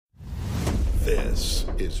This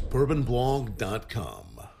is bourbonblog.com.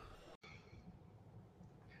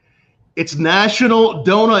 It's National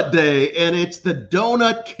Donut Day, and it's the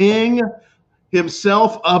Donut King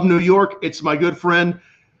himself of New York. It's my good friend,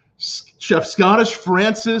 Chef Scottish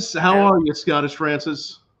Francis. How are you, Scottish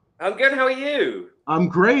Francis? I'm good. How are you? I'm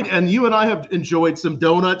great. And you and I have enjoyed some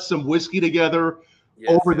donuts, some whiskey together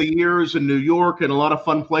over the years in New York and a lot of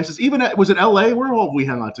fun places. Even was it LA? Where all we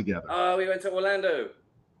hung out together? We went to Orlando.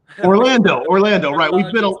 Orlando, right.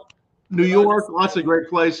 We've been to New York, lots of great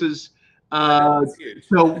places.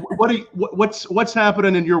 So what's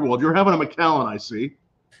happening in your world? You're having a Macallan, I see.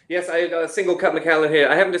 Yes, I got a single cup Macallan here.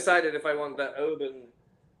 I haven't decided if I want the Oban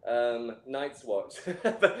Night's Watch.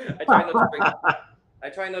 I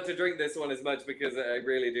try not to drink this one as much because I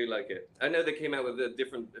really do like it. I know they came out with a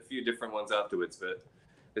few different ones afterwards, but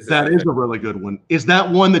that is a really good one. Is that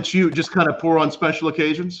one that you just kind of pour on special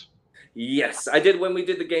occasions? Yes, I did when we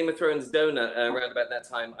did the Game of Thrones donut around about that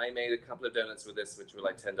time. I made a couple of donuts with this, which were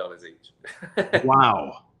like $10 each.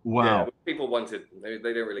 Wow. Yeah, people wanted. They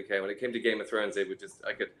didn't really care when it came to Game of Thrones. They would just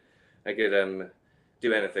I could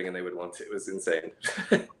do anything and they would want it. It was insane.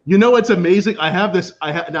 You know, it's amazing.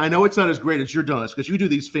 I know it's not as great as your donuts because you do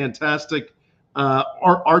these fantastic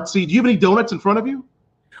artsy. Do you have any donuts in front of you?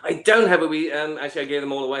 I don't have it. We actually I gave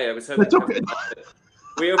them all away. I was hoping. That's okay.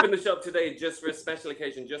 We opened the shop today just for a special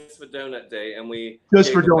occasion, just for Donut Day, and we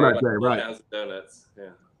just for Donut Day, right? Donuts. Yeah.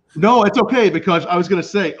 No, it's okay because I was going to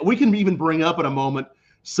say we can even bring up in a moment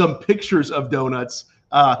some pictures of donuts.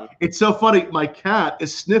 It's so funny. My cat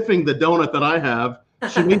is sniffing the donut that I have.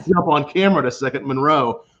 She may jump on camera in a second,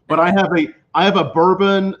 Monroe. But I have a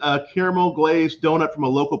bourbon caramel glazed donut from a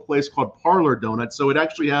local place called Parlor Donut. So it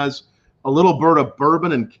actually has a little bird of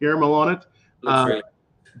bourbon and caramel on it. Really.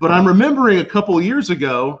 But I'm remembering a couple of years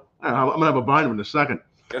ago. I'm gonna have a bite in a second.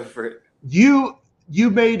 Go for it. You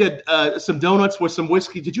made some donuts with some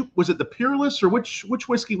whiskey. Was it the Peerless or which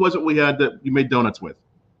whiskey was it we had that you made donuts with?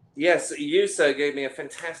 Yes, Yusa gave me a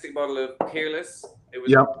fantastic bottle of Peerless. It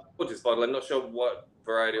was a gorgeous bottle. I'm not sure what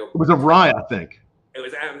variety. It was a rye, I think. It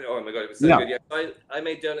was. Oh my god, it was so good. Yeah, I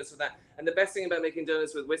made donuts with that. And the best thing about making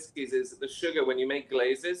donuts with whiskeys is the sugar. When you make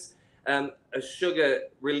glazes, a sugar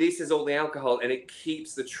releases all the alcohol and it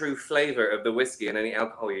keeps the true flavor of the whiskey and any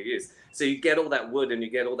alcohol you use. So you get all that wood and you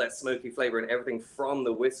get all that smoky flavor and everything from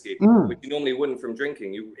the whiskey, which you normally wouldn't from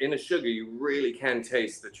drinking. In a sugar, you really can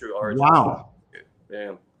taste the true origin. Wow.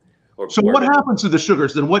 Yeah. So what happens to the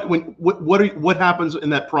sugars then? What happens in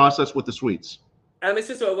that process with the sweets? It's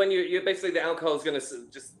just when you're basically the alcohol is going to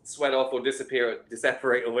just sweat off or disappear,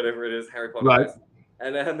 disapparate or whatever it is Harry Potter. Right.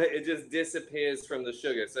 And it just disappears from the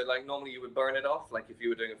sugar. So like normally you would burn it off, like if you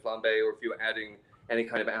were doing a flambe or if you were adding any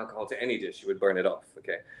kind of alcohol to any dish, you would burn it off.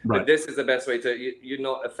 Okay. Right. But this is the best way to, you're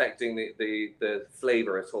not affecting the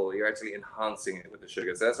flavor at all. You're actually enhancing it with the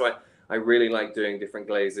sugar. So that's why I really like doing different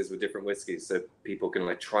glazes with different whiskeys so people can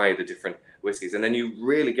like try the different whiskeys. And then you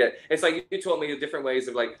really get, it's like you taught me different ways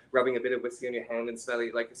of like rubbing a bit of whiskey on your hand and smelling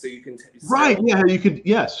it, like, so you can. Right. Yeah. You could.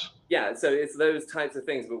 Yes. Yeah, so it's those types of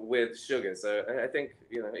things, but with sugar. So I think,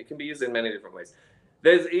 it can be used in many different ways.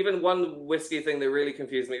 There's even one whiskey thing that really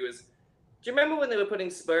confused me was, do you remember when they were putting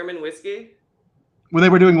sperm in whiskey? When they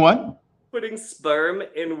were doing what? Putting sperm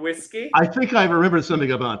in whiskey? I think I remember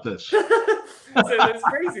something about this. So there's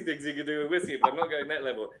crazy things you can do with whiskey, but I'm not going that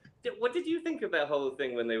level. What did you think of that whole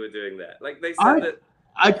thing when they were doing that? Like they said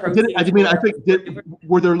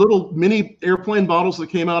were there little mini airplane bottles that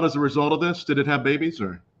came out as a result of this? Did it have babies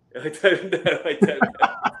or? I don't know.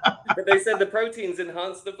 But they said the proteins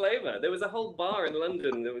enhance the flavor. There was a whole bar in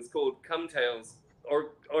London that was called Cum Tails or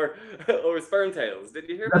Sperm Tails. Did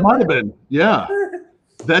you hear about that? Might have been, yeah.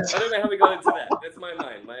 I don't know how we got into that. That's my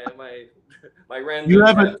mind. My random. You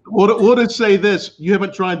haven't. We'll just say this: you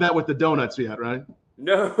haven't tried that with the donuts yet, right?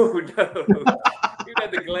 No.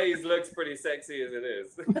 The glaze looks pretty sexy as it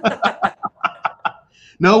is.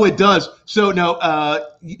 No, it does. So now,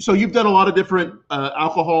 so you've done a lot of different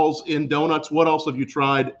alcohols in donuts. What else have you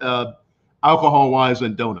tried alcohol-wise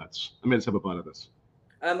in donuts? I mean, let's have a bite of this.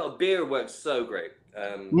 Beer works so great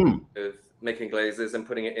with making glazes and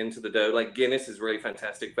putting it into the dough. Like Guinness is really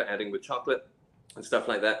fantastic for adding with chocolate and stuff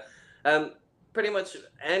like that. Pretty much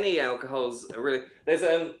any alcohols are really. There's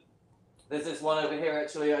this one over here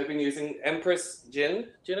actually. I've been using Empress Gin.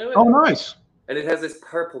 Do you know it? Oh, nice. And it has this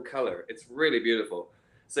purple color. It's really beautiful.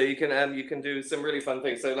 So you can do some really fun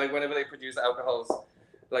things. So like whenever they produce alcohols,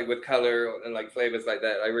 like with color and like flavors like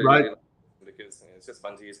that, I really like them because it's just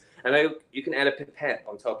fun to use. And you can add a pipette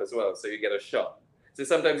on top as well, so you get a shot. So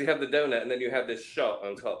sometimes you have the donut and then you have this shot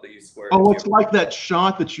on top that you squirt. Oh, it's like that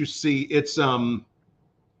shot that you see. It's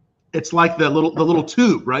It's like the little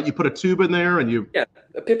tube, right? You put a tube in there and you a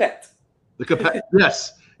pipette. The pipette,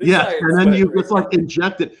 yes. Yes, and then you just like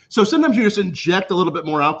inject it. So sometimes you just inject a little bit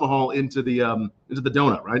more alcohol into the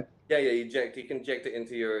donut, right? Yeah, you can inject it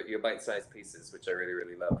into your bite-sized pieces, which I really,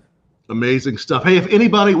 really love. Amazing stuff. Hey, if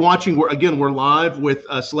anybody watching, we're live with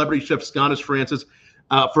celebrity chef Scottish Francis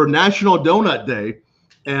for National Donut Day,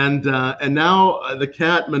 and now the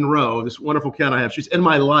cat Monroe, this wonderful cat I have, she's in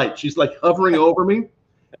my light. She's like hovering over me,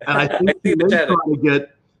 and I think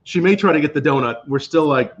she may try to get the donut. We're still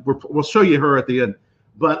like we'll show you her at the end.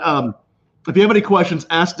 But if you have any questions,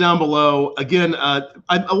 ask down below. Again,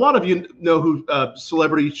 a lot of you know who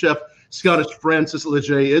celebrity chef Scottish Francis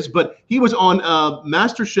Leger is, but he was on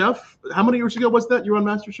MasterChef. How many years ago was that? You were on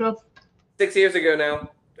MasterChef? 6 years ago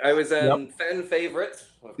now. I was fan favorite.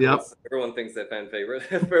 Of course, everyone thinks they're fan favorite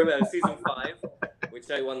from season 5,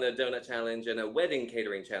 which I won the donut challenge, and a wedding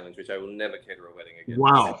catering challenge, which I will never cater a wedding again.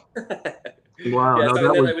 Wow. Wow. Yeah,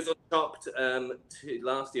 so then I was on Chopped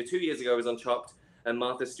last year. 2 years ago, I was on Chopped. And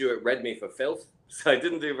Martha Stewart read me for filth, so I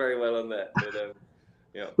didn't do very well on that. But,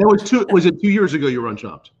 that was it 2 years ago you were on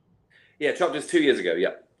Chopped? Yeah, Chopped was 2 years ago.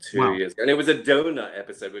 Yeah, 2 years ago, and it was a donut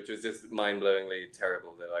episode, which was just mind-blowingly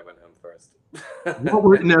terrible. That I went home first. What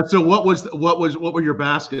were your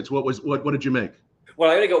baskets? What did you make?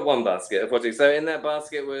 Well, I only got one basket, unfortunately. So in that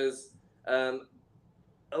basket was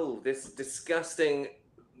this disgusting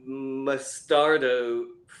mustardo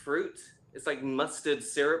fruit. It's like mustard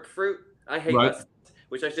syrup fruit. I hate mustard,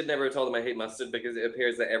 which I should never have told them I hate mustard because it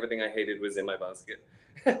appears that everything I hated was in my basket.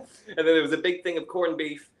 And then there was a big thing of corned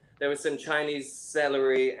beef. There was some Chinese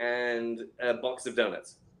celery and a box of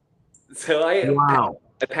donuts. So I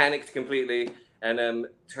panicked completely and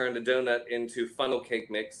turned a donut into funnel cake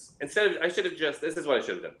mix. This is what I should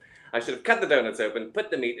have done. I should have cut the donuts open, put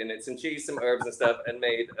the meat in it, some cheese, some herbs and stuff, and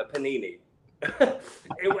made a panini.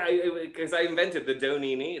 Because I invented the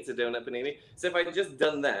donini. It's a donut panini. So if I'd just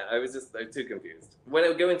done that, I was too confused. When I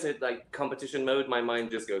would go into like competition mode, my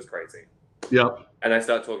mind just goes crazy. Yep. And I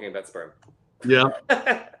start talking about sperm. Yeah.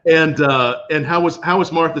 And how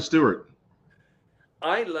was Martha Stewart?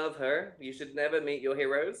 I love her. You should never meet your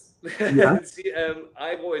heroes. Yeah.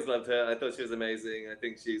 I've always loved her. I thought she was amazing. I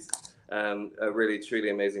think she's a really,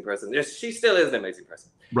 truly amazing person. Yes, she still is an amazing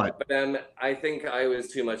person. Right. But I think I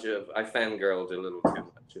was I fangirled a little too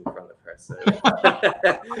much in front of her. So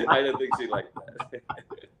I don't think she liked that.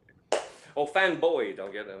 Or fanboy,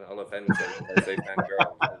 don't get I'll offend I say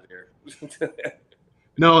fangirl.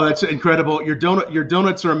 No, that's incredible. Your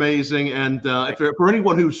donuts are amazing. And for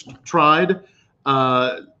anyone who's tried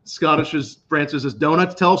Francis's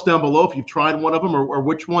donuts, tell us down below if you've tried one of them or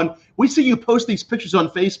which one. We see you post these pictures on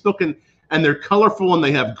Facebook and they're colorful and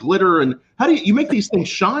they have glitter. And how do you make these things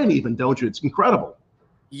shine even, don't you? It's incredible.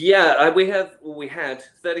 Yeah, we had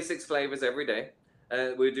 36 flavors every day.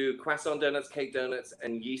 We do croissant donuts, cake donuts,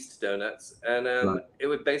 and yeast donuts. And it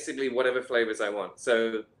was basically whatever flavors I want.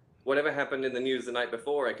 So whatever happened in the news the night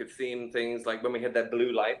before, I could theme things like when we had that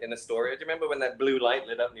blue light in Astoria. Do you remember when that blue light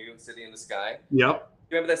lit up New York City in the sky? Yep.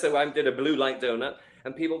 You remember that? So I did a blue light donut,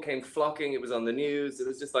 and people came flocking. It was on the news. It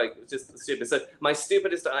was just stupid. So my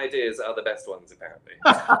stupidest ideas are the best ones, apparently.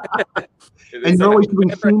 And you're always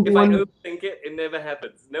doing if I overthink it, it never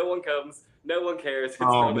happens. No one comes. No one cares. It's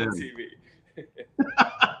not on TV.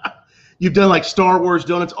 You've done like Star Wars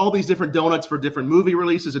donuts, all these different donuts for different movie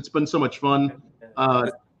releases. It's been so much fun.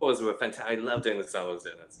 Were fantastic. I love doing the Star Wars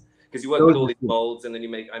donuts because you work with all these molds, and then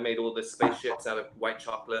I made all the spaceships out of white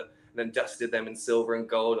chocolate, and then dusted them in silver and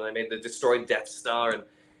gold, and I made the destroyed Death Star, and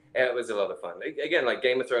it was a lot of fun. Again, like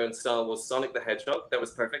Game of Thrones, Star Wars, Sonic the Hedgehog. That was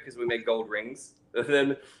perfect because we made gold rings. And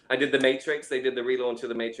then I did the Matrix. They did the relaunch of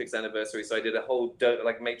the Matrix anniversary, so I did a whole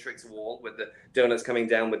Matrix wall with the donuts coming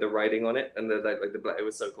down with the writing on it, and the black. It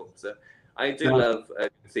was so cool. So I do love a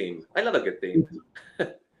theme. I love a good theme.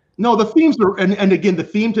 No, the themes are, and again, the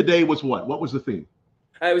theme today was what? What was the theme?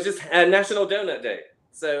 It was just National Donut Day.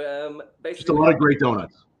 So basically, just a lot of great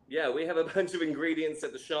donuts. Yeah, we have a bunch of ingredients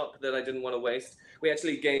at the shop that I didn't want to waste. We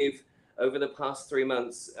actually gave, over the past 3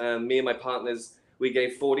 months, me and my partners, we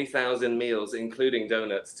gave 40,000 meals, including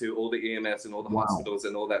donuts, to all the EMS and all the hospitals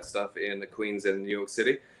and all that stuff in the Queens and New York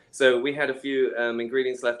City. So we had a few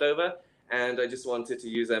ingredients left over, and I just wanted to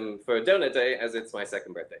use them for a donut day as it's my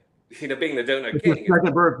second birthday. Being the donut king.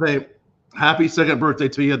 Second birthday. Happy second birthday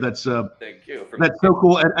to you. That's thank you. That's so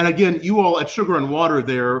cool. And again, you all at Sugar and Water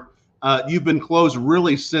there, you've been closed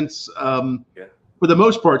really since, for the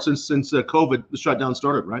most part, since COVID, the shutdown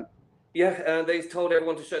started, right? Yeah, they told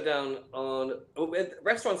everyone to shut down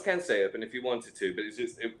restaurants can stay open if you wanted to, but it's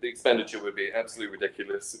just the expenditure would be absolutely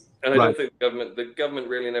ridiculous. And I Right. don't think the government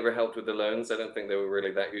really never helped with the loans. I don't think they were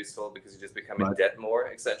really that useful because you just become in Right. debt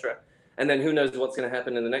more, etc. And then who knows what's going to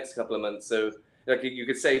happen in the next couple of months. So like you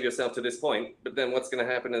could save yourself to this point, but then what's going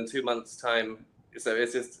to happen in 2 months' time? So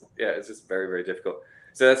it's just very, very difficult.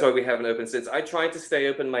 So that's why we haven't opened since. I tried to stay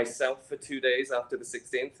open myself for 2 days after the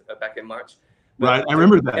 16th, back in March. Right, I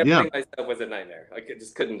remember that. Yeah, everything myself was a nightmare. I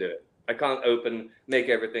just couldn't do it. I can't make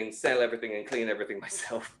everything, sell everything, and clean everything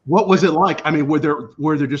myself. what was it like? I mean, were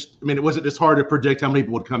there just? I mean, was it just hard to predict how many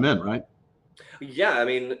people would come in, right? Yeah, I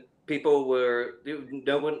mean, people were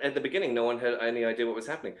no one at the beginning. No one had any idea what was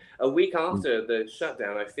happening. A week after the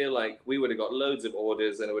shutdown, I feel like we would have got loads of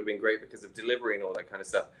orders, and it would have been great because of delivery and all that kind of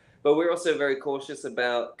stuff. But we're also very cautious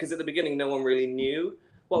about because at the beginning, no one really knew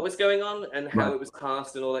what was going on and how it was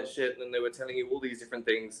passed and all that shit. And they were telling you all these different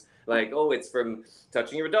things like, oh, it's from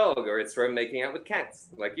touching your dog or it's from making out with cats,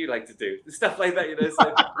 like you like to do, stuff like that, you know.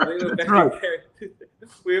 So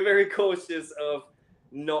we were very cautious of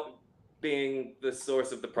not being the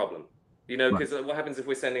source of the problem, you know, because what happens if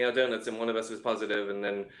we're sending our donuts and one of us was positive and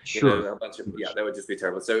then, you know, a bunch of, that would just be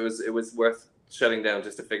terrible. So it was worth shutting down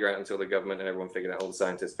just to figure out until the government and everyone figured out, all the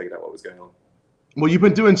scientists figured out what was going on. Well, you've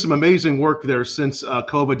been doing some amazing work there since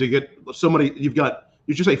COVID to get so many. You've got,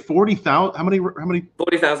 you just say 40,000. How many?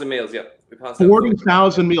 40,000 meals. Yeah, we passed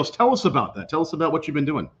 40,000 meals. Tell us about that. Tell us about what you've been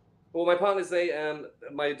doing. Well, my partners,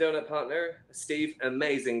 my donut partner, Steve,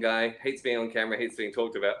 amazing guy, hates being on camera, hates being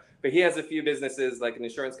talked about, but he has a few businesses like an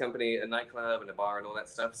insurance company, a nightclub, and a bar, and all that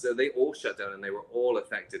stuff. So they all shut down, and they were all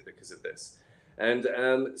affected because of this. And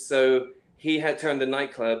so he had turned the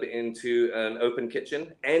nightclub into an open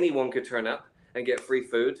kitchen. Anyone could turn up and get free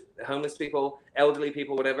food. Homeless people, elderly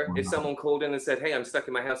people, whatever. If someone called in and said, hey, I'm stuck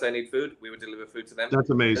in my house, I need food, we would deliver food to them. That's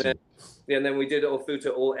amazing. And then we did all food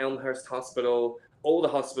to all Elmhurst Hospital, all the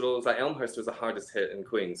hospitals. Like Elmhurst was the hardest hit in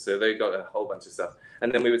Queens, so they got a whole bunch of stuff. And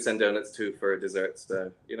then we would send donuts too for desserts. So,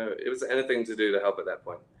 you know, it was anything to do to help at that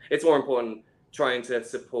point. It's more important trying to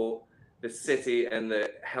support the city and the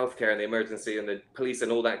healthcare and the emergency and the police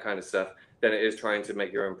and all that kind of stuff than it is trying to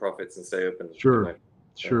make your own profits and stay open. Sure.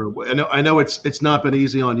 Sure. I know it's not been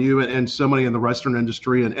easy on you and so many in the restaurant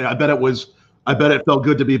industry. And I bet it felt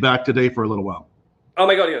good to be back today for a little while. Oh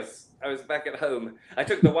my God, yes. I was back at home. I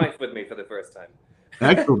took the wife with me for the first time.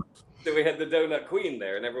 Excellent. So we had the donut queen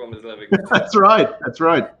there and everyone was loving it. That's right. That's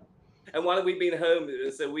right. And while we've been home,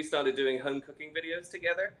 so we started doing home cooking videos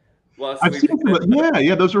together. I've seen them.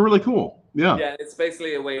 Yeah, those are really cool. Yeah. Yeah, it's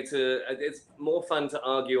basically a way to. It's more fun to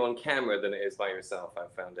argue on camera than it is by yourself.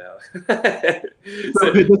 I've found out.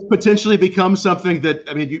 So could this potentially become something that,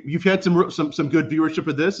 I mean, you've had some good viewership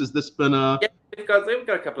of this. Has this been a? Yeah, we've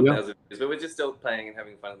got a couple of thousand views, but we're just still playing and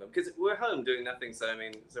having fun with them because we're home doing nothing. So I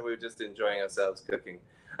mean, so we're just enjoying ourselves cooking.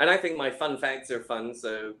 And I think my fun facts are fun.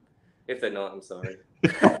 So if they're not, I'm sorry.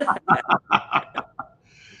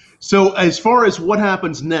 So as far as what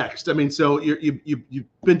happens next, I mean, so you've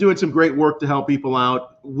been doing some great work to help people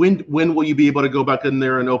out. When will you be able to go back in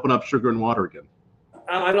there and open up Sugar and Water again?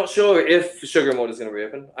 I'm not sure if Sugar and Water is going to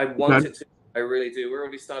reopen. I want it to. I really do. We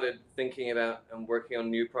already started thinking about and working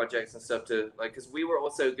on new projects and stuff to because we were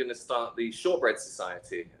also going to start the Shortbread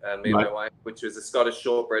Society, me and my wife, which was a Scottish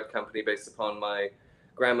shortbread company based upon my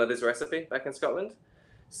grandmother's recipe back in Scotland.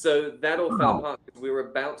 So that all fell apart because we were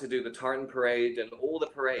about to do the Tartan Parade and all the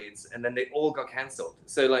parades, and then they all got cancelled.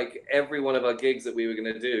 So like every one of our gigs that we were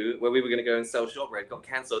going to do, where we were going to go and sell shortbread, got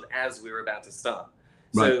cancelled as we were about to start.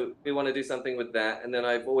 So we want to do something with that. And then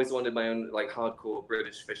I've always wanted my own like hardcore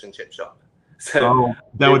British fish and chip shop. So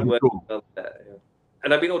that would be cool.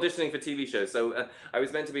 And I've been auditioning for TV shows. So I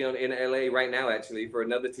was meant to be in LA right now, actually, for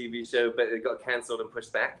another TV show, but it got cancelled and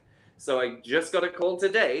pushed back. So I just got a call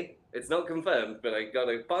today. It's not confirmed, but I got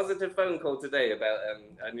a positive phone call today about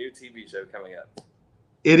a new TV show coming up.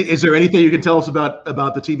 Is there anything you can tell us about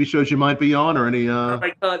the TV shows you might be on, or any?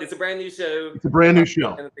 I can't. It's a brand new show. It's a brand new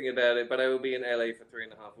show. Anything about it, but I will be in LA for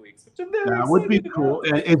 3.5 weeks, which I'm very excited would be cool.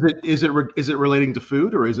 And is it relating to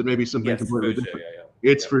food, or is it maybe something completely different?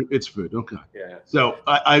 It's food. Okay. Yeah. So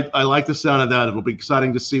I like the sound of that. It'll be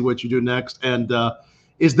exciting to see what you do next. And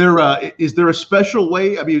is there a special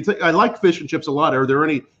way? I mean, I like fish and chips a lot. Are there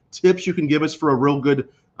any tips you can give us for a real good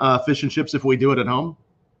fish and chips if we do it at home?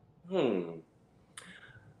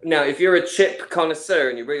 Now, if you're a chip connoisseur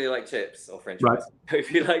and you really like chips or French fries,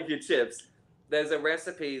 if you like your chips, there's a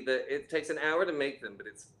recipe that it takes an hour to make them, but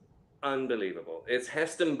it's unbelievable. It's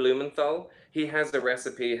Heston Blumenthal. He has a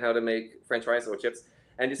recipe how to make French fries or chips,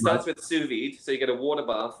 And it starts with sous vide. So you get a water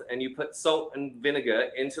bath and you put salt and vinegar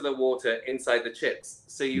into the water inside the chips.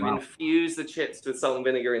 So you infuse the chips with salt and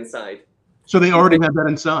vinegar inside. So they already have that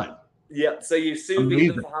inside? Yeah. So you sous vide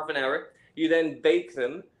them for half an hour. You then bake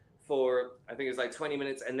them for, I think it's like 20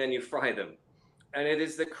 minutes, and then you fry them. And it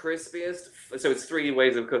is the crispiest. So it's 3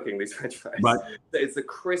 ways of cooking these French fries. Right. It's the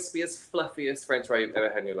crispiest, fluffiest French fry you've ever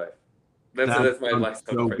had in your life. That's my advice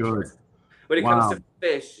on French fries. When it comes to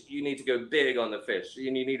fish, you need to go big on the fish.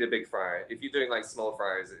 You need a big fryer. If you're doing like small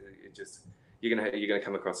fryers, you're gonna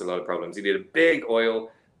come across a lot of problems. You need a big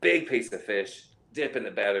oil, big piece of fish, dip in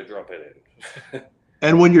the batter, drop it in.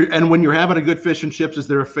 And when you're having a good fish and chips, is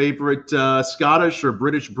there a favorite Scottish or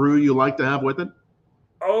British brew you like to have with it?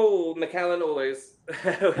 Oh, Macallan always.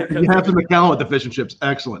 You have the Macallan with the fish and chips.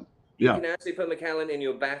 Excellent. Yeah. You can actually put Macallan in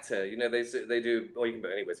your batter. You know, they do, or you can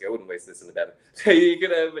put any whiskey. I wouldn't waste this in the batter. So you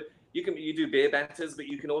do beer batters, but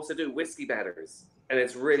you can also do whiskey batters, and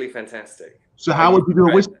it's really fantastic. So how would you do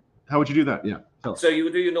a whiskey? How would you do that? Yeah. So you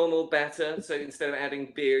would do your normal batter. So instead of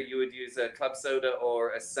adding beer, you would use a club soda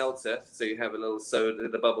or a seltzer. So you have a little soda,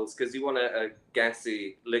 the bubbles, because you want a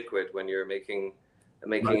gassy liquid when you're making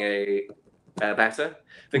a batter,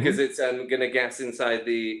 because it's going to gas inside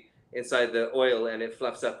the oil, and it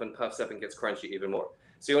fluffs up and puffs up and gets crunchy even more.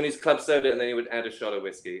 So you want to use club soda, and then you would add a shot of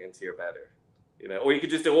whiskey into your batter. You know, or you could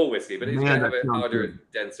just do all whiskey, but it's going to have a harder,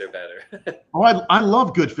 denser batter. Oh, I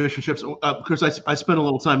love good fish and chips because I spent a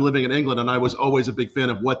little time living in England, and I was always a big fan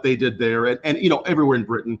of what they did there, and you know, everywhere in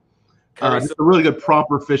Britain. A really good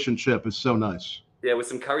proper fish and chip is so nice. Yeah, with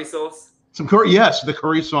some curry sauce. Some curry, yes, the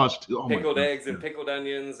curry sauce too. Oh, pickled eggs and pickled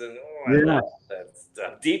onions, and I love that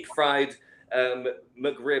stuff. Deep fried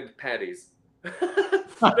McRib patties.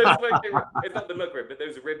 It's not the McRib, but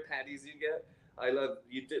those rib patties you get. I love,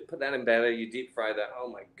 put that in batter, you deep fry that. Oh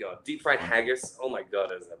my god, deep fried haggis. Oh my god,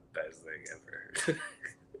 that's the best thing ever.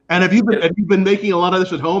 And have you been making a lot of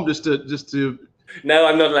this at home just to? No,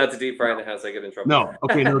 I'm not allowed to deep fry in the house. I get in trouble. No,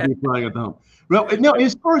 okay, no deep frying at home. Well, no,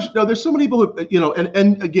 as far as there's so many people who, you know,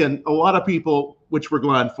 and again, a lot of people, which we're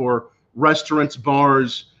glad for, restaurants,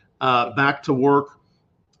 bars, back to work,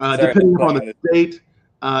 depending upon the state.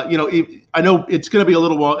 You know, I know it's going to be a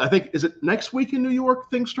little while. I think, is it next week in New York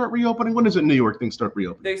things start reopening? When is it in New York things start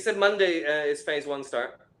reopening? They said Monday is phase 1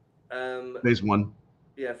 start. Phase 1.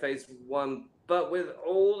 Yeah, phase 1. But with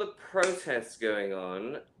all the protests going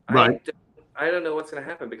on, I don't know what's going to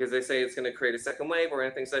happen, because they say it's going to create a second wave or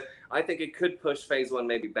anything. So I think it could push phase 1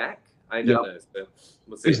 maybe back. I don't know. So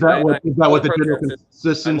we'll see. Is that what the general consensus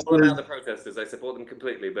is? I'm all about the protesters. I support them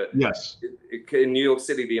completely. But yes, in New York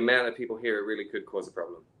City, the amount of people here, it really could cause a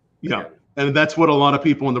problem. Yeah. And that's what a lot of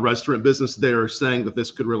people in the restaurant business there are saying, that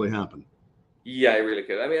this could really happen. Yeah, it really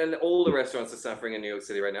could. I mean, all the restaurants are suffering in New York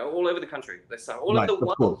City right now, all over the country. They're suffering. All over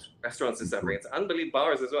the world, restaurants are suffering. It's unbelievable.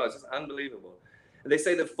 Bars as well. It's just unbelievable. And they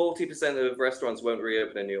say that 40% of restaurants won't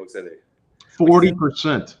reopen in New York City.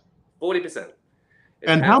 40%. 40%.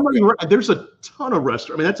 And how many? There's a ton of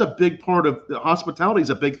restaurants. I mean, that's a big part of hospitality. Is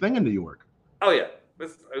a big thing in New York. Oh yeah,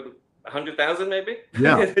 there's 100,000 maybe.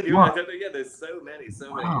 Yeah. Yeah, there's so many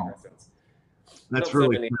restaurants. That's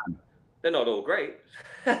really sad. They're not all great,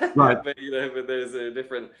 right? But but there's a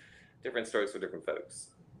different strokes for different folks.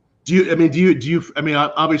 Do you? I mean,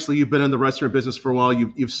 obviously you've been in the restaurant business for a while.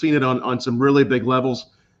 You've seen it on some really big levels.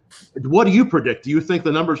 What do you predict? Do you think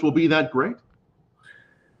the numbers will be that great?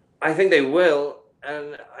 I think they will.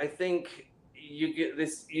 And I think you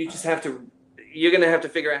just have to, you're going to have to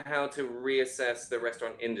figure out how to reassess the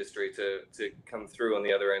restaurant industry to come through on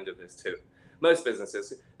the other end of this too. Most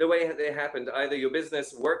businesses, the way they happened, either your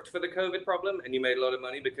business worked for the COVID problem and you made a lot of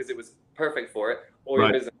money because it was perfect for it, or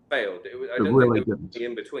your business failed. I don't think there was any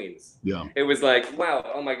in-betweens. Yeah. It was like, wow,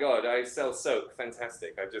 oh my God, I sell soap.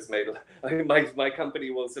 Fantastic. I've just made, my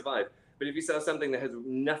company will survive. But if you sell something that has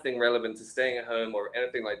nothing relevant to staying at home or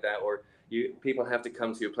anything like that, or people have to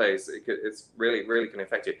come to your place, it's really can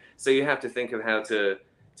affect you. So you have to think of how to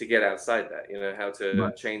get outside that, how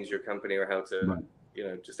to change your company, or how to,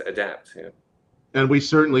 just adapt. And we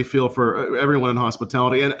certainly feel for everyone in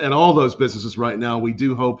hospitality and all those businesses right now. We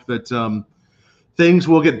do hope that things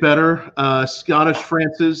will get better. Scottish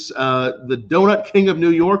Francis, the Donut King of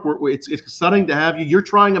New York, it's exciting to have you. You're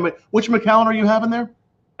trying which Macallan are you having there?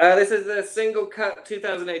 This is the single cut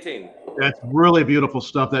 2018. That's really beautiful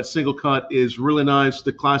stuff. That single cut is really nice.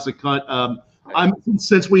 The classic cut.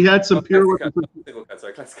 Since we had some Peerless.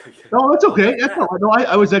 No, that's okay. That's all right. No,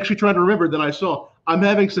 I was actually trying to remember. Then I saw I'm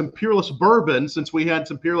having some Peerless bourbon, since we had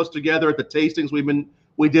some Peerless together at the tastings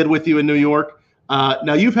we did with you in New York.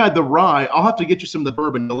 Now you've had the rye. I'll have to get you some of the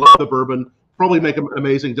bourbon. I love the bourbon. Probably make an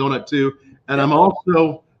amazing donut too. And I'm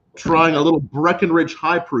also trying a little Breckenridge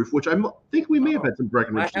High Proof, which I think we may have had some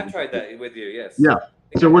Breckenridge. I have tried that with you, yes. Yeah.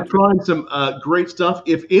 So we're trying some great stuff.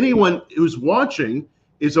 If anyone who's watching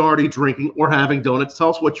is already drinking or having donuts, tell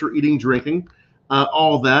us what you're eating, drinking,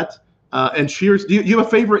 all that. And cheers. Do you have a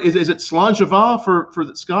favorite? Is it Slàinte for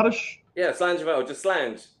the Scottish? Yeah, Slàinte, just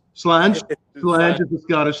Slange. Slange. Slange is the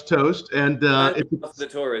Scottish toast. And it's the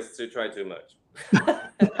tourists who try too much.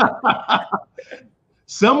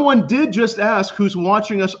 Someone did just ask, who's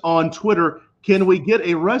watching us on Twitter, can we get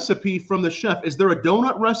a recipe from the chef? Is there a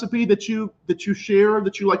donut recipe that you share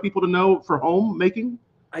that you like people to know for home making?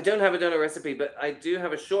 I don't have a donut recipe, but I do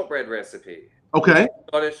have a shortbread recipe. Okay.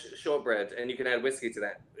 Scottish shortbread, and you can add whiskey to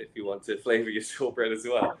that if you want to flavor your shortbread as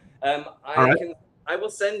well. I will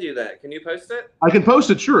send you that. Can you post it? I can post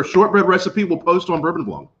it, sure. Shortbread recipe we'll post on Bourbon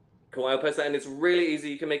Blog. Cool, I'll post that, and it's really easy.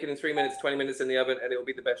 You can make it in 3 minutes, 20 minutes in the oven, and it will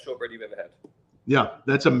be the best shortbread you've ever had. Yeah,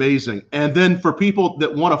 that's amazing. And then for people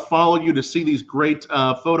that want to follow you to see these great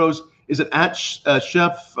photos, is it at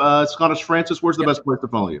Chef Scottish Francis? Where's the best place to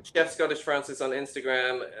follow you? Chef Scottish Francis on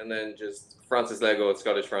Instagram, and then just Francis Lego at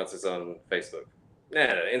Scottish Francis on Facebook. No,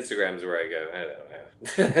 Instagram's where I go. I don't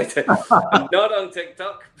know. I'm not on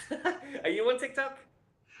TikTok. Are you on TikTok?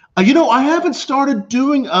 I haven't started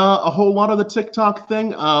doing a whole lot of the TikTok thing,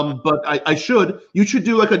 but I should. You should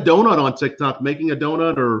do like a donut on TikTok, making a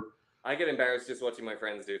donut or... I get embarrassed just watching my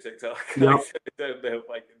friends do TikTok. Yep. I don't know if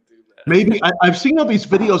I can do that. Maybe I've seen all these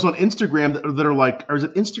videos on Instagram that are like, or is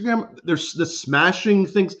it Instagram? There's the smashing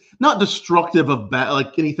things, not destructive of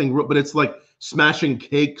like anything, but it's like smashing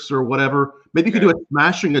cakes or whatever. Maybe you could do a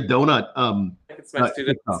smashing a donut. I could smash two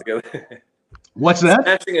donuts together. What's that?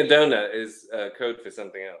 Smashing a donut is code for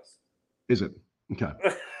something else. Is it? Okay.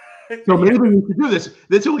 So maybe we could do this.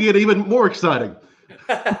 This will get even more exciting.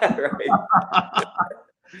 Right.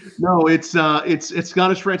 No, it's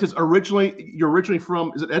Scottish Francis. You're originally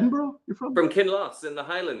from, is it Edinburgh? You're from Kinloss in the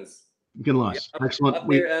Highlands. Kinloss, excellent. Up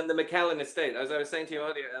there, the McAllen Estate. As I was saying to you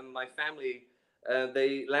earlier, my family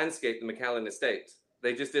they landscaped the McAllen Estate.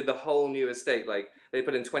 They just did the whole new estate. Like they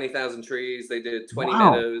put in 20,000 trees. They did 20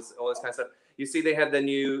 meadows, all this kind of stuff. You see, they had the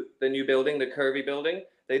new building, the curvy building.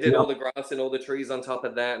 They did all the grass and all the trees on top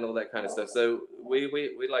of that and all that kind of stuff. So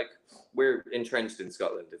we're entrenched in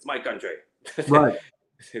Scotland. It's my country. Right.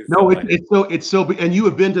 It's so big. And you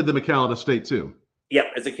have been to the McAllen Estate too.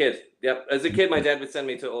 Yep, as a kid. Yep, as a kid, my dad would send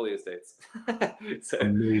me to all the estates. So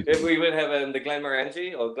if we would have the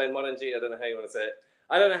Glenmorangie or Glenmorangie, I don't know how you want to say it.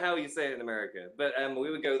 I don't know how you say it in America, but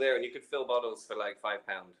we would go there and you could fill bottles for like £5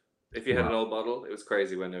 if you had an old bottle. It was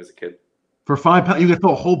crazy when I was a kid. For £5, you could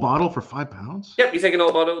fill a whole bottle for £5. Yep, you take an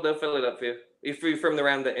old bottle, they'll fill it up for you. If you're from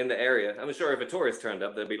around in the area, I'm sure if a tourist turned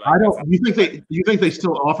up, they'd be like, "I don't." Do you think they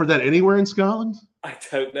still offer that anywhere in Scotland? I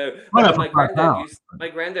don't know. My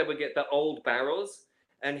granddad would get the old barrels,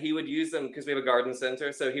 and he would use them because we have a garden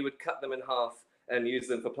center. So he would cut them in half and use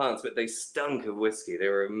them for plants. But they stunk of whiskey. They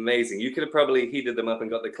were amazing. You could have probably heated them up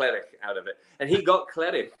and got the Cleric out of it. And he got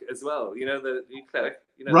Cleric as well. You know the Cleric.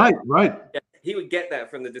 You know right. Yeah. He would get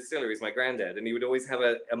that from the distilleries, my granddad, and he would always have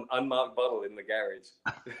an unmarked bottle in the garage.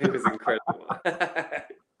 It was incredible.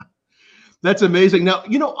 That's amazing. Now,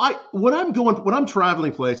 when I'm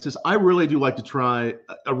traveling places, I really do like to try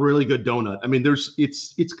a really good donut. I mean,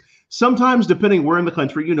 it's sometimes depending where in the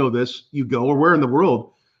country, you go or where in the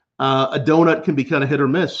world, a donut can be kind of hit or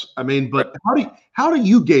miss. I mean, but how do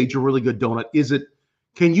you gauge a really good donut?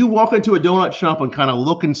 Can you walk into a donut shop and kind of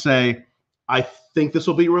look and say, I think this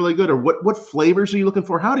will be really good, or what flavors are you looking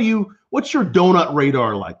for? What's your donut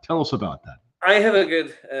radar like? Tell us about that. I have a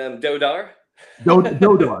good Dodar.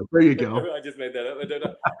 Dodar. There you go. I just made that up. A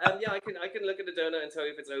Dodar. Yeah, I can look at the donut and tell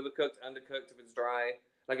you if it's overcooked, undercooked, if it's dry.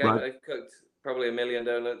 Like I've cooked probably 1 million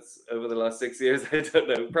donuts over the last 6 years. I don't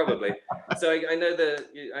know, probably. So I know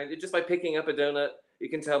just by picking up a donut, you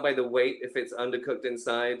can tell by the weight if it's undercooked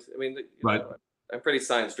inside. I mean, I'm pretty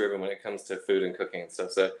science driven when it comes to food and cooking and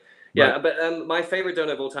stuff. So. Yeah, but my favorite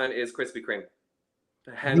donut of all time is Krispy Kreme.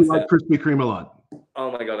 You like Krispy Kreme a lot? Oh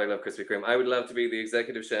my God, I love Krispy Kreme. I would love to be the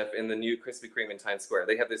executive chef in the new Krispy Kreme in Times Square.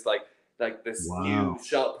 They have this like this new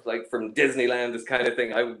shop like from Disneyland, this kind of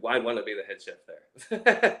thing. I want to be the head chef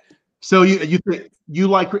there. So you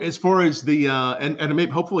like, as far as the and maybe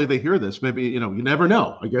hopefully they hear this. Maybe you never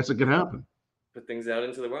know. I guess it could happen. Put things out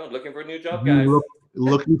into the world. Looking for a new job, guys.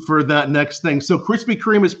 Looking for that next thing. So Krispy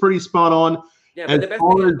Kreme is pretty spot on. Yeah, but the best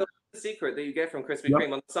thing the secret that you get from Krispy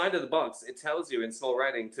Kreme, on the side of the box, it tells you in small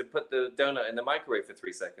writing to put the donut in the microwave for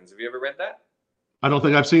 3 seconds. Have you ever read that? I don't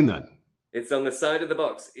think I've seen that. It's on the side of the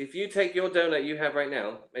box. If you take your donut you have right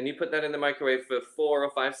now and you put that in the microwave for 4 or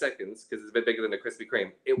 5 seconds, because it's a bit bigger than a Krispy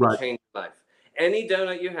Kreme, it will change your life. Any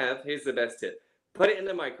donut you have, here's the best tip. Put it in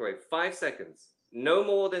the microwave, 5 seconds. No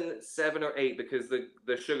more than 7 or 8, because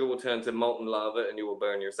the sugar will turn to molten lava and you will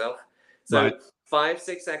burn yourself. So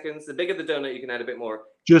 5-6 seconds. The bigger the donut, you can add a bit more.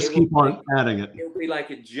 Just keep on adding it. It will be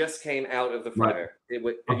like it just came out of the fryer. It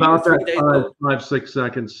would about that 5-6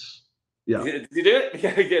 seconds. Yeah. Did you do it?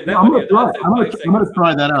 Yeah. I'm gonna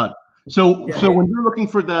try that out. So when you're looking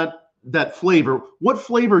for that flavor, what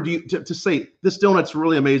flavor do you to say this donut's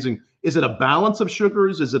really amazing? Is it a balance of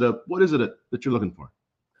sugars? Is it what is it that you're looking for?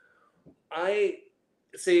 I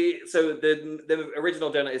see. So the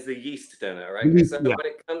original donut is the yeast donut, right? So when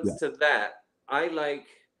it comes to that, I like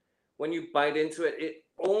when you bite into it, it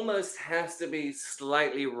almost has to be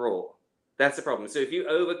slightly raw. That's the problem. So if you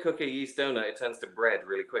overcook a yeast donut, it turns to bread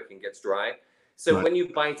really quick and gets dry. So when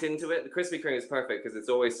you bite into it, the Krispy Kreme is perfect because it's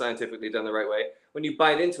always scientifically done the right way. When you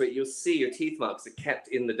bite into it, you'll see your teeth marks are kept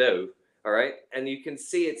in the dough. All right, and you can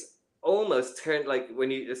see it's almost turned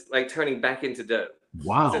it's like turning back into dough.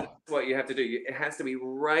 Wow. So that's what you have to do. It has to be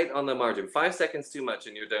right on the margin. 5 seconds too much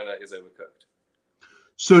and your donut is overcooked.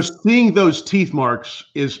 So seeing those teeth marks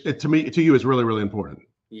to you is really, really important.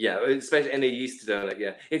 Yeah, especially in a yeast donut.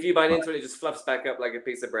 Yeah, if you bite into it, it just fluffs back up like a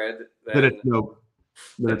piece of bread. Then it's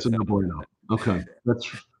a no-brainer. Okay,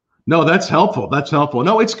 that's helpful. That's helpful.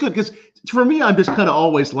 No, it's good because for me, I'm just kind of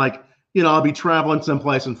always like, I'll be traveling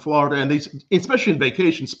someplace in Florida, and especially in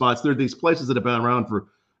vacation spots, there are these places that have been around for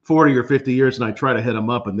 40 or 50 years, and I try to hit them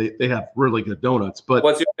up, and they have really good donuts. But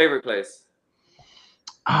what's your favorite place?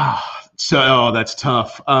 That's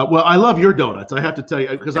tough. Well, I love your donuts. I have to tell you,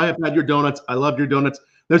 because I have had your donuts. I love your donuts.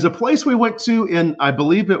 There's a place we went to in, I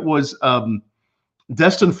believe it was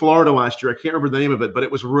Destin, Florida last year. I can't remember the name of it, but it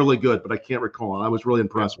was really good, but I can't recall. And I was really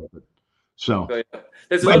impressed with it. So,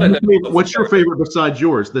 what's your favorite besides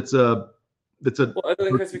yours? That's a. Well, other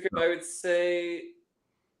than Krispy Kreme, I would say.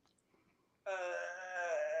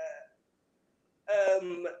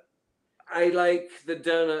 I like the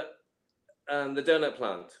donut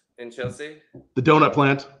plant in Chelsea. The donut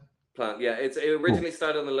plant. Yeah. It originally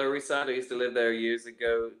started on the Lower East Side. I used to live there years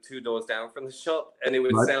ago, 2 doors down from the shop, and it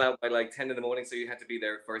would sell out by like 10 in the morning. So you had to be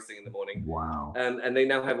there first thing in the morning. Wow. And they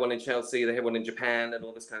now have one in Chelsea. They have one in Japan and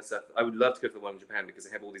all this kind of stuff. I would love to go for the one in Japan because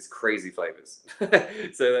they have all these crazy flavors.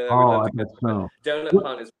 Donut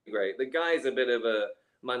plant is great. The guy's a bit of a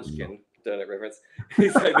munchkin. Donut reference.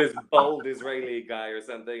 He's like this bold Israeli guy or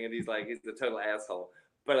something, and he's a total asshole.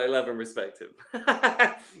 But I love and respect him.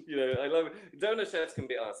 I love it. Donut chefs can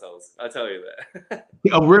be assholes. I'll tell you that.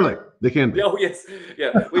 Oh, really? They can be. Oh, yes.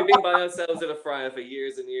 Yeah. We've been by ourselves at a fryer for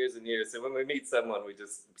years and years and years. So when we meet someone, we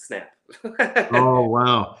just snap. Oh,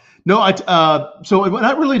 wow. No, so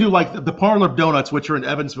I really do like the Parlor Donuts, which are in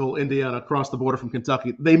Evansville, Indiana, across the border from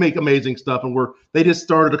Kentucky. They make amazing stuff, and they just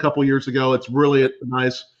started a couple years ago. It's really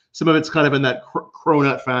nice. Some of it's kind of in that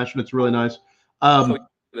cronut fashion. It's really nice.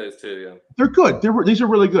 Those two, yeah. They're good. These are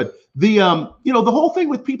really good. The the whole thing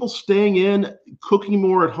with people staying in, cooking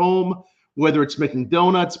more at home, whether it's making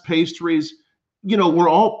donuts, pastries,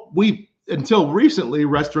 until recently,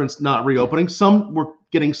 restaurants not reopening. Some were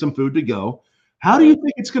getting some food to go. How do you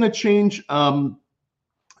think it's going to change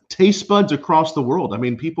taste buds across the world? I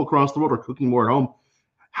mean, people across the world are cooking more at home.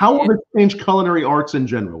 How will it change culinary arts in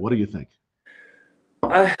general? What do you think?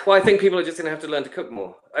 Well, I think people are just going to have to learn to cook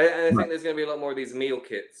more. I think there's going to be a lot more of these meal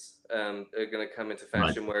kits are going to come into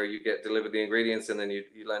fashion where you get delivered the ingredients and then you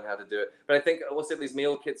learn how to do it. But I think also these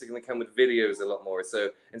meal kits are going to come with videos a lot more. So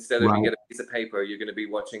instead of you get a piece of paper, you're going to be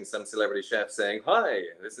watching some celebrity chef saying, "Hi,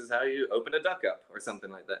 this is how you open a duck up," or something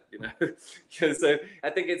like that. So I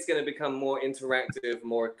think it's going to become more interactive,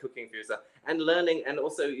 more cooking for yourself and learning. And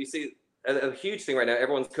also, you see. A huge thing right now,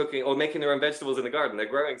 everyone's cooking or making their own vegetables in the garden. They're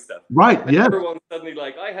growing stuff. Right, yeah. Everyone's suddenly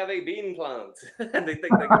like, I have a bean plant. And they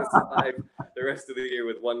think they're going to survive the rest of the year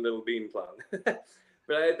with one little bean plant.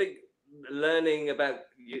 But I think learning about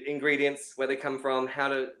ingredients, where they come from, how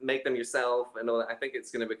to make them yourself, and all that, I think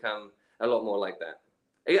it's going to become a lot more like that.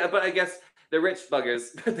 Yeah, but I guess the rich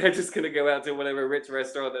buggers, they're just going to go out to whatever rich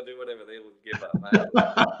restaurant and do whatever. They will give up.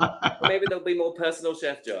 Maybe there'll be more personal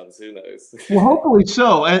chef jobs. Who knows? Well, hopefully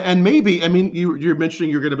so. And maybe, I mean, you're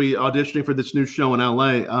mentioning you're going to be auditioning for this new show in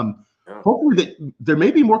LA. Hopefully there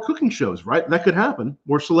may be more cooking shows, right? That could happen.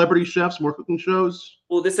 More celebrity chefs, more cooking shows.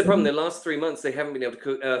 Well, this is the problem. The last 3 months, they haven't been able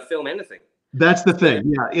to film anything. That's the thing.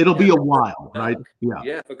 Yeah, it'll be a while, right?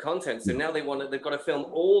 Yeah, for content. So now they've got to film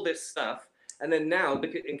all this stuff. And then now,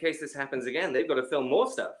 in case this happens again, they've got to film more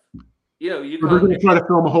stuff. They're going to try to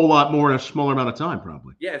film a whole lot more in a smaller amount of time,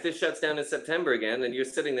 probably. Yeah, if this shuts down in September again, and you're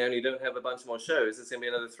sitting there and you don't have a bunch more shows, it's going to be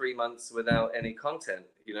another 3 months without any content.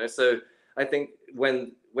 So I think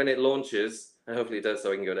when it launches, and hopefully it does,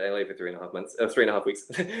 so I can go to LA for 3.5 months, 3.5 weeks.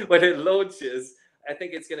 When it launches, I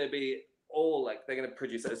think it's going to be all like they're going to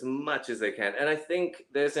produce as much as they can, and I think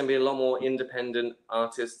there's going to be a lot more independent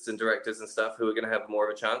artists and directors and stuff who are going to have more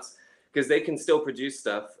of a chance because they can still produce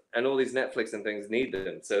stuff, and all these Netflix and things need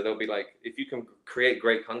them. So they'll be like, if you can create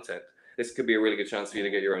great content, this could be a really good chance for you to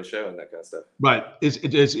get your own show and that kind of stuff. Right.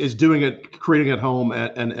 Is doing it, creating at home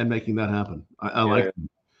and making that happen. I like it.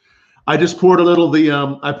 I just poured a little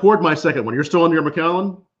I poured my second one. You're still on your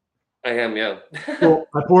Macallan? I am, yeah. So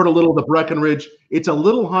I poured a little of the Breckenridge. It's a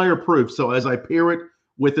little higher proof. So as I pair it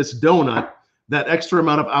with this donut, that extra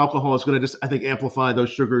amount of alcohol is going to just, I think, amplify those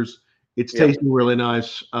sugars. It's tasting really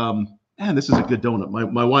nice. Man, this is a good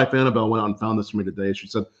donut. My wife, Annabelle, went out and found this for me today. She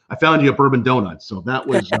said, I found you a bourbon donut. So that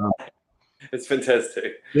was... it's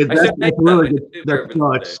fantastic. That's really good.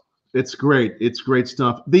 It's great. It's great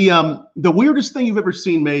stuff. The weirdest thing you've ever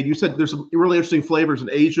seen made, you said there's some really interesting flavors in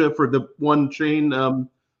Asia for the one chain,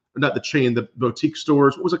 not the chain, the boutique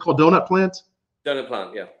stores. What was it called? Donut Plant? Donut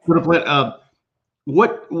Plant, yeah. Donut Plant.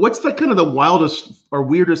 What's the kind of the wildest or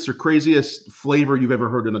weirdest or craziest flavor you've ever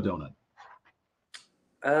heard in a donut?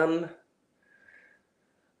 I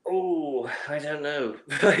don't know.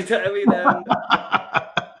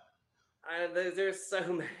 There's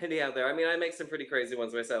so many out there. I mean, I make some pretty crazy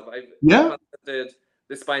ones myself. I've concepted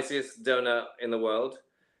the spiciest donut in the world.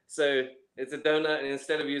 So it's a donut, and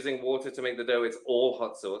instead of using water to make the dough, it's all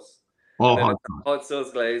hot sauce. Hot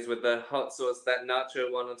sauce glaze with the hot sauce, that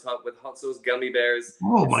nacho one on top with hot sauce gummy bears.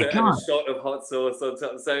 Oh my God. A shot of hot sauce on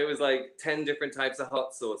top. So it was like 10 different types of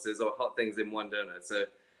hot sauces or hot things in one donut. So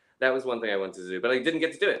that was one thing I wanted to do, but I didn't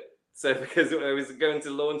get to do it. So because I was going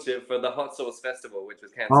to launch it for the Hot Sauce Festival, which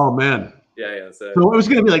was canceled. Oh man. Yeah. So it was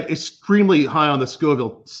going to be like extremely high on the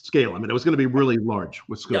Scoville scale. I mean, it was going to be really large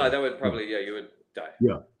with Scoville. Yeah, that would probably, you would die.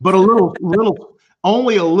 Yeah, but a little,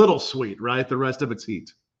 only a little sweet, right? The rest of it's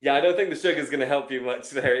heat. Yeah, I don't think the sugar is going to help you much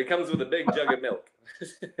there. It comes with a big jug of milk.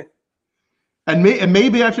 And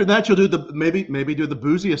maybe after that you'll do maybe do the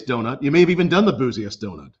booziest donut. You may have even done the booziest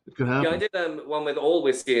donut. It could happen. Yeah, I did one with all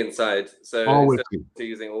whiskey inside. So all whiskey.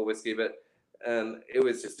 Using all whiskey, but it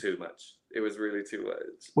was just too much. It was really too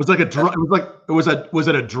much. Was it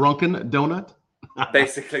a drunken donut?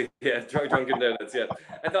 Basically, yeah, drunken donuts. Yeah,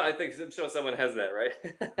 I'm sure someone has that, right?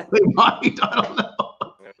 They might. I don't know.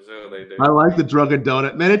 I'm sure they do. I like the drunken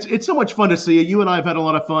donut, man. It's so much fun to see you. You and I have had a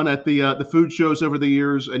lot of fun at the food shows over the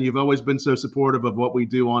years, and you've always been so supportive of what we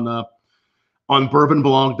do on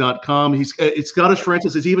bourbonblog.com. It's Scottish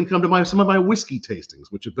Francis has even come to some of my whiskey tastings,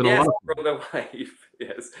 which have been a lot of fun. From the wife.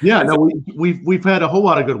 Yes. Yeah. No, we've had a whole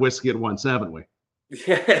lot of good whiskey at once, haven't we?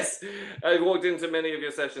 Yes, I walked into many of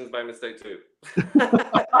your sessions by mistake too. At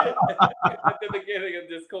the beginning, it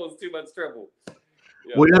just caused too much trouble.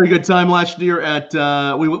 Yeah. We had a good time last year at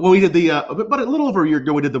we did about a little over a year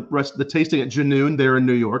ago. We did the tasting at Janoon there in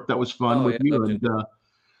New York. That was fun with you, and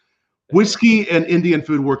whiskey and Indian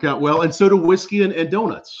food work out well, and so do whiskey and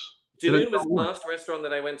donuts. Janoon was the last restaurant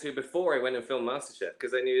that I went to before I went and filmed MasterChef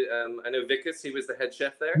because I know Vickers. He was the head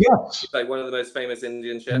chef there. Yes, he's like one of the most famous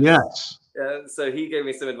Indian chefs. Yes. So he gave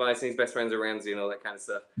me some advice, and he's best friends with Ramsay and all that kind of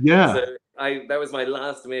stuff. Yeah. So that was my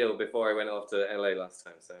last meal before I went off to LA last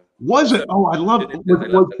time. So was it? Oh, I love it.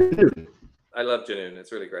 I love Janoon.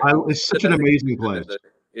 It's really great. It's such an amazing place.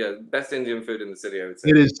 Yeah, best Indian food in the city, I would say.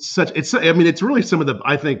 It is such. It's really some of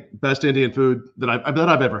the best Indian food that I've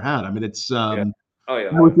ever had. I mean, it's. Oh yeah.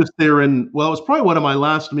 I was just there it was probably one of my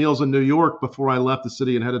last meals in New York before I left the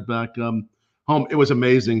city and headed back home. It was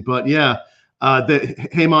amazing. But yeah,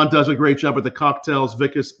 Heyman does a great job with the cocktails.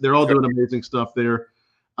 Vickers, they're all doing amazing stuff there.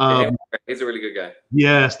 He's a really good guy.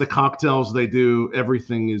 Yes, the cocktails they do,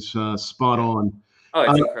 everything is spot on. Oh,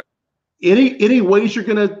 it's incredible. Any ways you're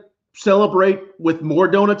gonna celebrate with more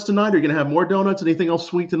donuts tonight? Are you gonna have more donuts? Anything else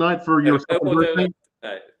sweet tonight for your birthday?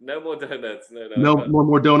 No more donuts. No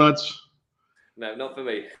more donuts. No, not for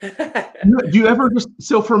me. Do you ever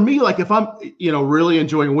so for me, like if I'm, really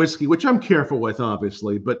enjoying whiskey, which I'm careful with,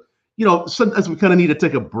 obviously, but sometimes we kind of need to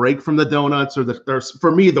take a break from the donuts or for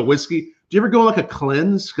me, the whiskey. Do you ever go like a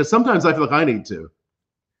cleanse? Because sometimes I feel like I need to.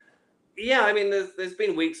 Yeah, I mean, there's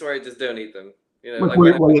been weeks where I just don't eat them. You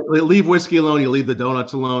leave whiskey alone, you leave the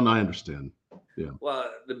donuts alone. I understand. Yeah. Well,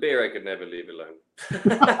 the beer I could never leave alone.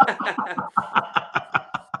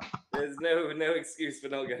 There's no excuse for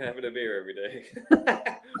not having a beer every day.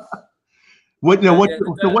 What's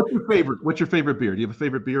your favorite? What's your favorite beer? Do you have a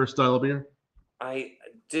favorite beer or style of beer? I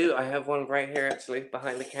do. I have one right here, actually,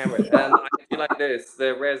 behind the camera. I do like this.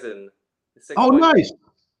 The resin. Nice.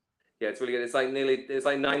 Yeah, it's really good. It's like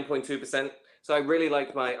 9.2%. So I really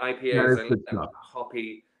like my IPAs and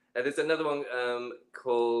hoppy. There's another one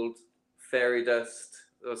called Fairy Dust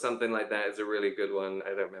or something like that. It's a really good one. I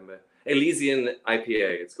don't remember. Elysian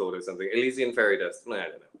IPA, it's called, or something. Elysian Fairy Dust. I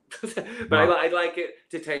don't know. But wow. I like it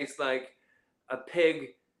to taste like a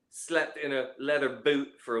pig slept in a leather boot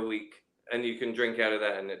for a week, and you can drink out of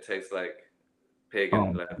that, and it tastes like pig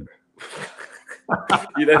and leather.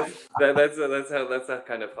 That's how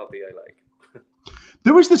kind of hoppy I like.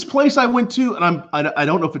 There was this place I went to, and I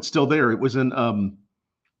don't know if it's still there. It was in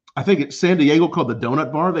I think it's San Diego, called the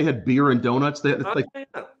Donut Bar. They had beer and donuts. They had, yeah.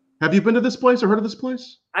 Have you been to this place or heard of this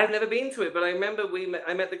place? I've never been to it, but I remember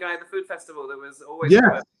I met the guy at the food festival that was always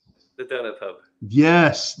the donut pub.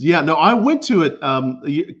 Yes. Yeah. No, I went to it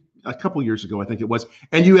a couple years ago, I think it was.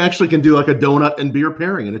 And you actually can do like a donut and beer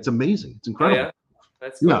pairing, and it's amazing. It's incredible. Oh, yeah?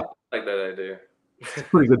 That's cool. Yeah. I like that idea. It's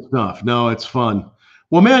pretty good stuff. No, it's fun.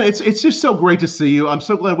 Well, man, it's just so great to see you. I'm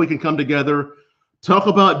so glad we can come together, talk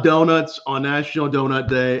about donuts on National Donut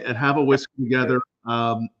Day, and have a whiskey together.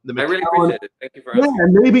 I really appreciate it. Thank you for asking. Yeah,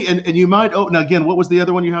 and maybe, and you might. Oh, now again, what was the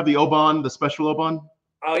other one you have? The Oban, the special Oban.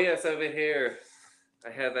 Oh yes, over here,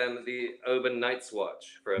 I have the Oban Night's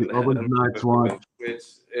Watch from the Oban Night's Watch, which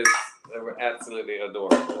is absolutely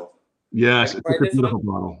adorable. Yes, it's a beautiful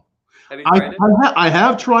bottle. Have you tried it? I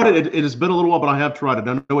have tried it. It has been a little while, but I have tried it.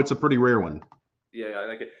 I know it's a pretty rare one. Yeah, I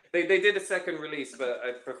like it. They did a second release, but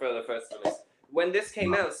I prefer the first release. When this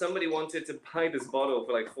came out, somebody wanted to buy this bottle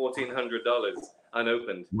for like $1,400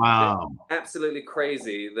 unopened. Wow. It's absolutely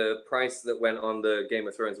crazy. The price that went on the Game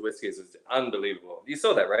of Thrones whiskeys is unbelievable. You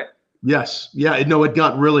saw that, right? Yes. Yeah. No, it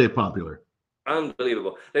got really popular.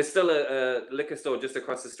 Unbelievable. There's still a liquor store just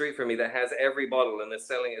across the street from me that has every bottle, and they're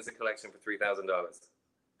selling it as a collection for $3,000.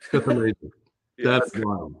 That's amazing. That's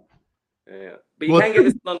wild. Yeah. But you can get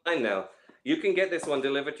this online now. You can get this one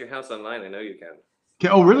delivered to your house online. I know you can.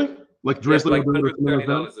 Oh, really? Like Drizzly? Like $130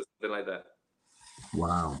 or something like that.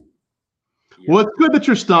 Wow. Yeah. Well, it's good that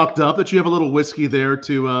you're stocked up, that you have a little whiskey there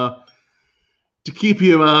to keep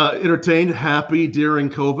you entertained, happy during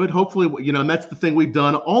COVID. Hopefully, and that's the thing we've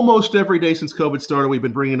done almost every day since COVID started. We've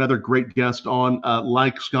been bringing another great guest on,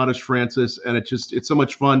 like Scottish Francis, and it's so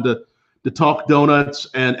much fun to talk donuts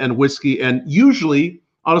and whiskey. And usually,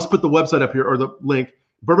 I'll just put the website up here or the link,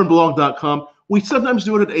 bourbonblog.com. We sometimes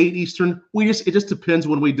do it at 8 Eastern. It just depends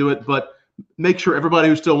when we do it, but make sure everybody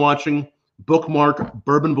who's still watching, bookmark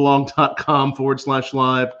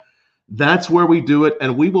bourbonblog.com/live. That's where we do it,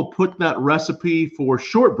 and we will put that recipe for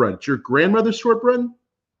shortbread. It's your grandmother's shortbread?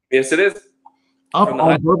 Yes, it is. Up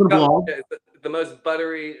on Bourbon Blog. The most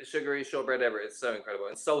buttery, sugary shortbread ever. It's so incredible.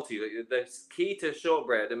 And salty. The key to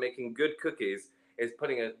shortbread and making good cookies is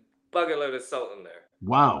putting a bugger load of salt in there.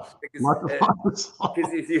 Wow. Because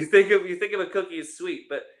you think of a cookie as sweet,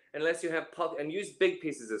 but unless you have and use big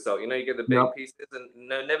pieces of salt. You get the big pieces, and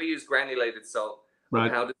never use granulated salt or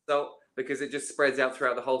powdered salt, because it just spreads out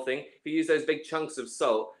throughout the whole thing. If you use those big chunks of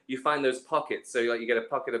salt, you find those pockets. So you get a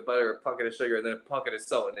pocket of butter, a pocket of sugar, and then a pocket of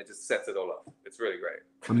salt, and it just sets it all off. It's really great.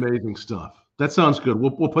 Amazing stuff. That sounds good.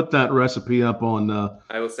 We'll put that recipe up on.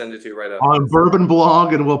 I will send it to you right after. On Bourbon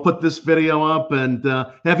Blog, and we'll put this video up. And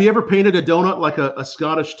have you ever painted a donut like a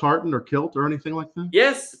Scottish tartan or kilt or anything like that?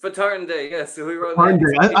 Yes, for Tartan Day. Yes, so we wrote Tartan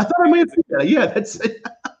Day. I thought I may have seen that. Yeah, that's it.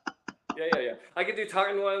 yeah. I could do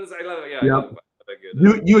tartan ones. I love it. Yeah. I love it.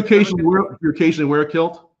 You occasionally wear a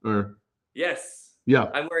kilt, or? Yes.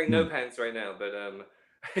 Yeah. I'm wearing no pants right now, but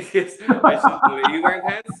yes, I should. Are you wearing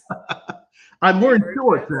pants? I'm wearing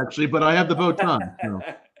shorts actually, but I have the bow tie. So.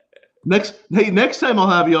 Next time I'll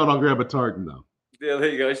have you on, I'll grab a tartan though. Yeah, there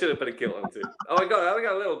you go. I should have put a kilt on too. Oh, I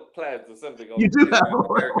got a little plaid or something. You do have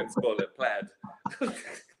Americans call it plaid.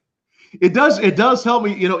 It does help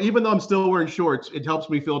me, even though I'm still wearing shorts, it helps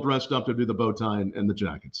me feel dressed up to do the bow tie and the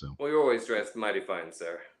jacket. So. Well, you're always dressed mighty fine,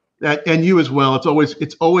 sir. And you as well. It's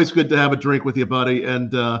always good to have a drink with you, buddy.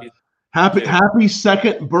 And happy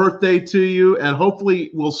second birthday to you. And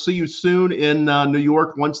hopefully we'll see you soon in New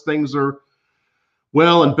York once things are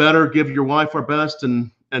well and better. Give your wife our best,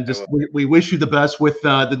 and just we wish you the best with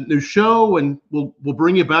the new show. And we'll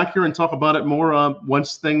bring you back here and talk about it more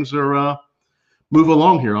once things are move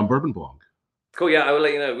along here on Bourbon Blog. Cool. Yeah, I will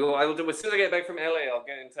let you know. I will do as soon as I get back from LA. I'll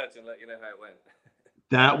get in touch and let you know how it went.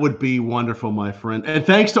 That would be wonderful, my friend. And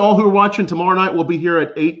thanks to all who are watching. Tomorrow night we'll be here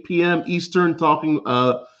at 8 p.m. Eastern talking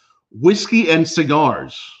whiskey and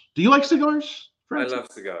cigars. Do you like cigars, Francis? I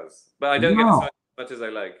love cigars, but I don't get as much as I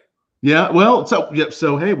like. Yeah, well,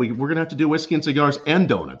 so hey, we're gonna have to do whiskey and cigars and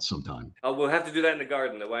donuts sometime. Oh, we'll have to do that in the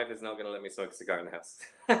garden. The wife is not gonna let me smoke a cigar in the house.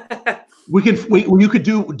 You could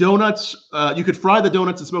do donuts. You could fry the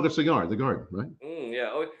donuts and smoke a cigar in the garden, right? Yeah.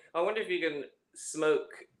 Oh, I wonder if you can smoke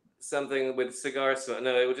something with cigar smoke.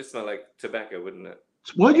 No, it would just smell like tobacco, wouldn't it?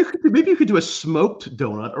 Well, maybe you could do a smoked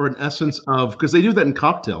donut or an essence of, because they do that in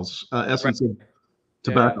cocktails. Essence of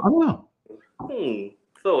Tobacco. I don't know.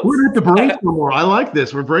 Thoughts? We're going to have to brainstorm more. I like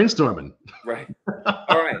this. We're brainstorming. Right.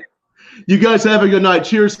 All right. You guys have a good night.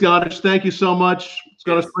 Cheers, Scottish. Thank you so much.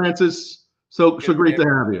 Scottish Francis. So great to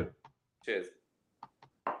have you. Cheers.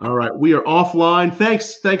 All right. We are offline.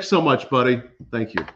 Thanks so much, buddy. Thank you.